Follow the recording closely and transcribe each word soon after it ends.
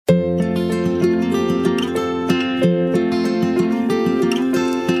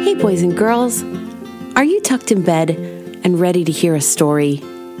boys and girls. Are you tucked in bed and ready to hear a story?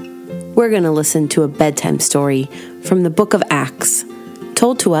 We're going to listen to a bedtime story from the book of Acts,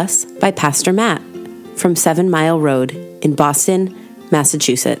 told to us by Pastor Matt from 7 Mile Road in Boston,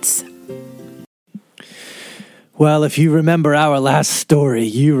 Massachusetts. Well, if you remember our last story,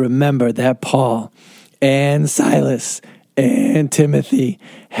 you remember that Paul and Silas and Timothy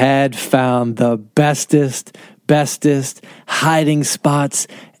had found the bestest hiding spots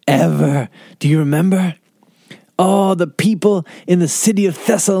ever. Do you remember? Oh, the people in the city of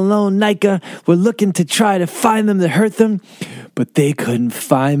Thessalonica were looking to try to find them, to hurt them, but they couldn't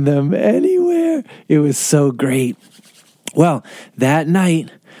find them anywhere. It was so great. Well, that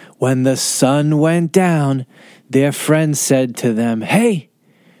night, when the sun went down, their friends said to them, "Hey,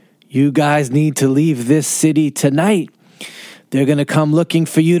 you guys need to leave this city tonight. They're going to come looking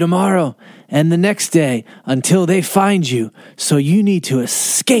for you tomorrow and the next day until they find you. So you need to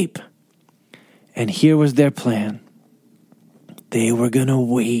escape." And here was their plan. They were going to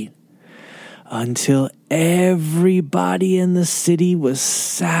wait until everybody in the city was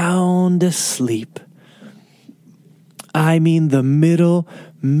sound asleep. I mean the middle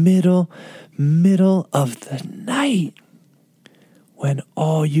of the night, when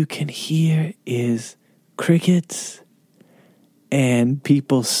all you can hear is crickets and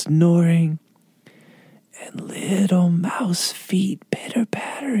people snoring and little mouse feet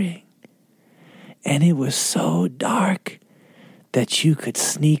pitter-pattering. And it was so dark that you could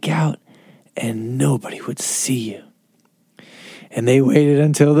sneak out and nobody would see you. And they waited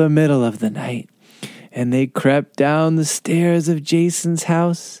until the middle of the night, and they crept down the stairs of Jason's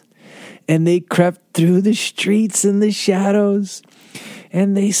house, and they crept through the streets in the shadows,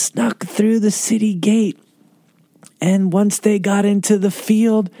 and they snuck through the city gate. And once they got into the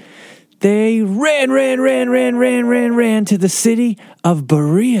field, they ran to the city of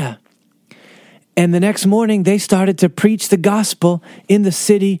Berea. And the next morning, they started to preach the gospel in the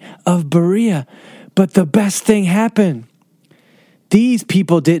city of Berea. But the best thing happened. These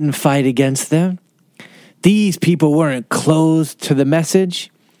people didn't fight against them. These people weren't closed to the message.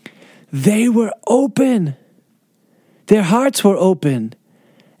 They were open. Their hearts were open.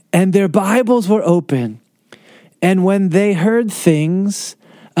 And their Bibles were open. And when they heard things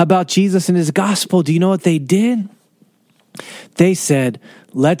about Jesus and his gospel, do you know what they did? They said,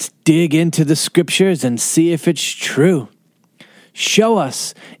 "Let's dig into the scriptures and see if it's true. Show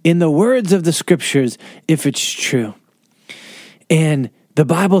us in the words of the scriptures if it's true." And the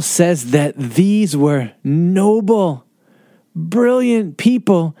Bible says that these were noble, brilliant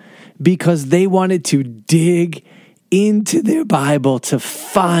people because they wanted to dig into their Bible to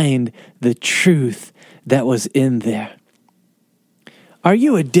find the truth that was in there. Are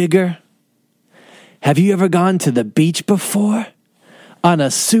you a digger? Have you ever gone to the beach before on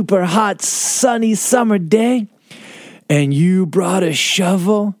a super hot, sunny summer day, and you brought a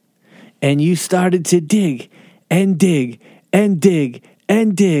shovel and you started to dig and dig and dig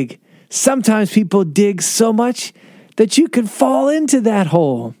and dig? Sometimes people dig so much that you could fall into that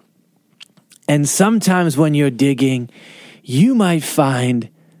hole. And sometimes when you're digging, you might find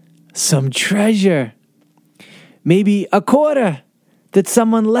some treasure. Maybe a quarter that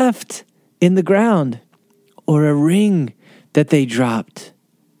someone left in the ground, or a ring that they dropped.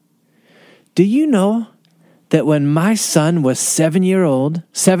 Do you know that when my son was 7 years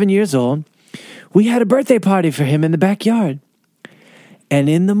old, we had a birthday party for him in the backyard. And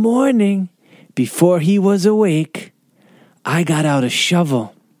in the morning, before he was awake, I got out a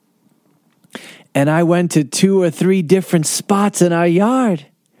shovel. And I went to 2 or 3 different spots in our yard.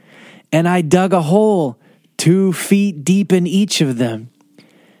 And I dug a hole 2 feet deep in each of them.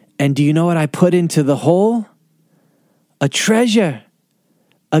 And do you know what I put into the hole? A treasure,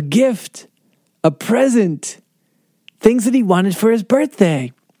 a gift, a present, things that he wanted for his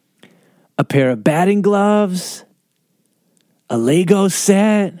birthday. A pair of batting gloves, a Lego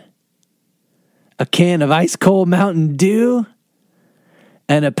set, a can of ice cold Mountain Dew,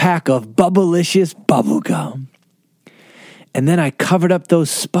 and a pack of Bubblicious bubble gum. And then I covered up those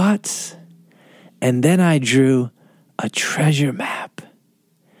spots, and then I drew a treasure map.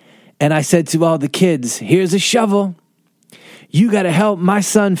 And I said to all the kids, "Here's a shovel. You got to help my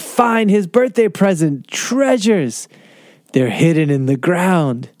son find his birthday present. Treasures. They're hidden in the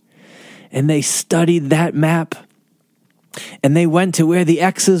ground." And they studied that map. And they went to where the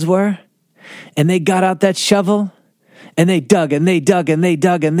X's were. And they got out that shovel. And they dug and they dug and they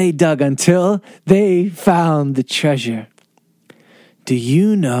dug and they dug until they found the treasure. Do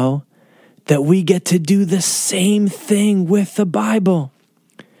you know that we get to do the same thing with the Bible?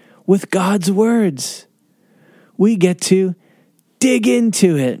 With God's words. We get to dig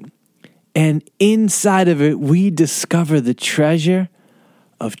into it. And inside of it, we discover the treasure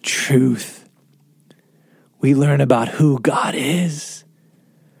of truth. We learn about who God is.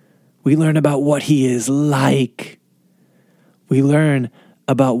 We learn about what he is like. We learn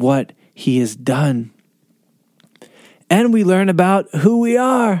about what he has done. And we learn about who we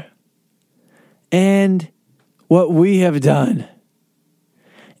are and what we have done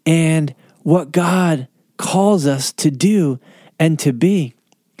and what God calls us to do and to be.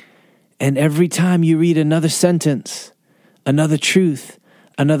 And every time you read another sentence, another truth,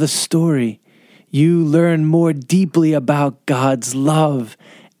 another story, you learn more deeply about God's love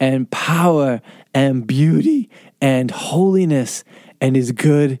and power and beauty and holiness and his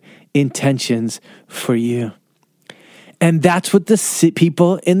good intentions for you. And that's what the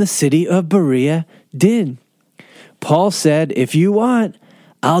people in the city of Berea did. Paul said, if you want,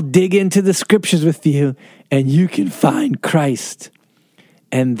 I'll dig into the scriptures with you and you can find Christ.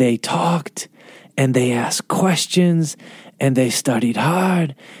 And they talked and they asked questions and they studied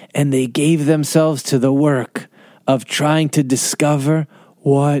hard and they gave themselves to the work of trying to discover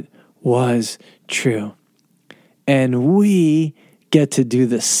what was true. And we get to do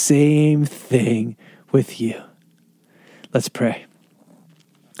the same thing with you. Let's pray.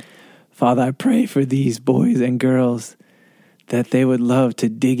 Father, I pray for these boys and girls that they would love to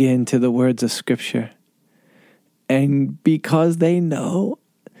dig into the words of Scripture. And because they know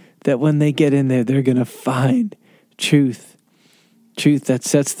that when they get in there, they're going to find truth that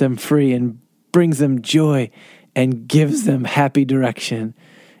sets them free and brings them joy and gives them happy direction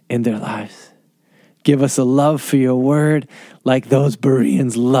in their lives. Give us a love for your word like those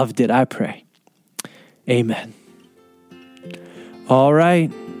Bereans loved it, I pray. Amen. All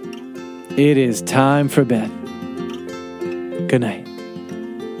right. It is time for bed. Good night.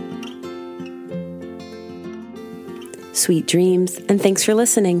 Sweet dreams, and thanks for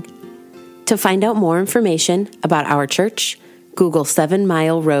listening. To find out more information about our church, Google 7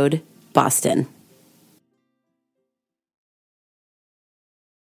 Mile Road, Boston.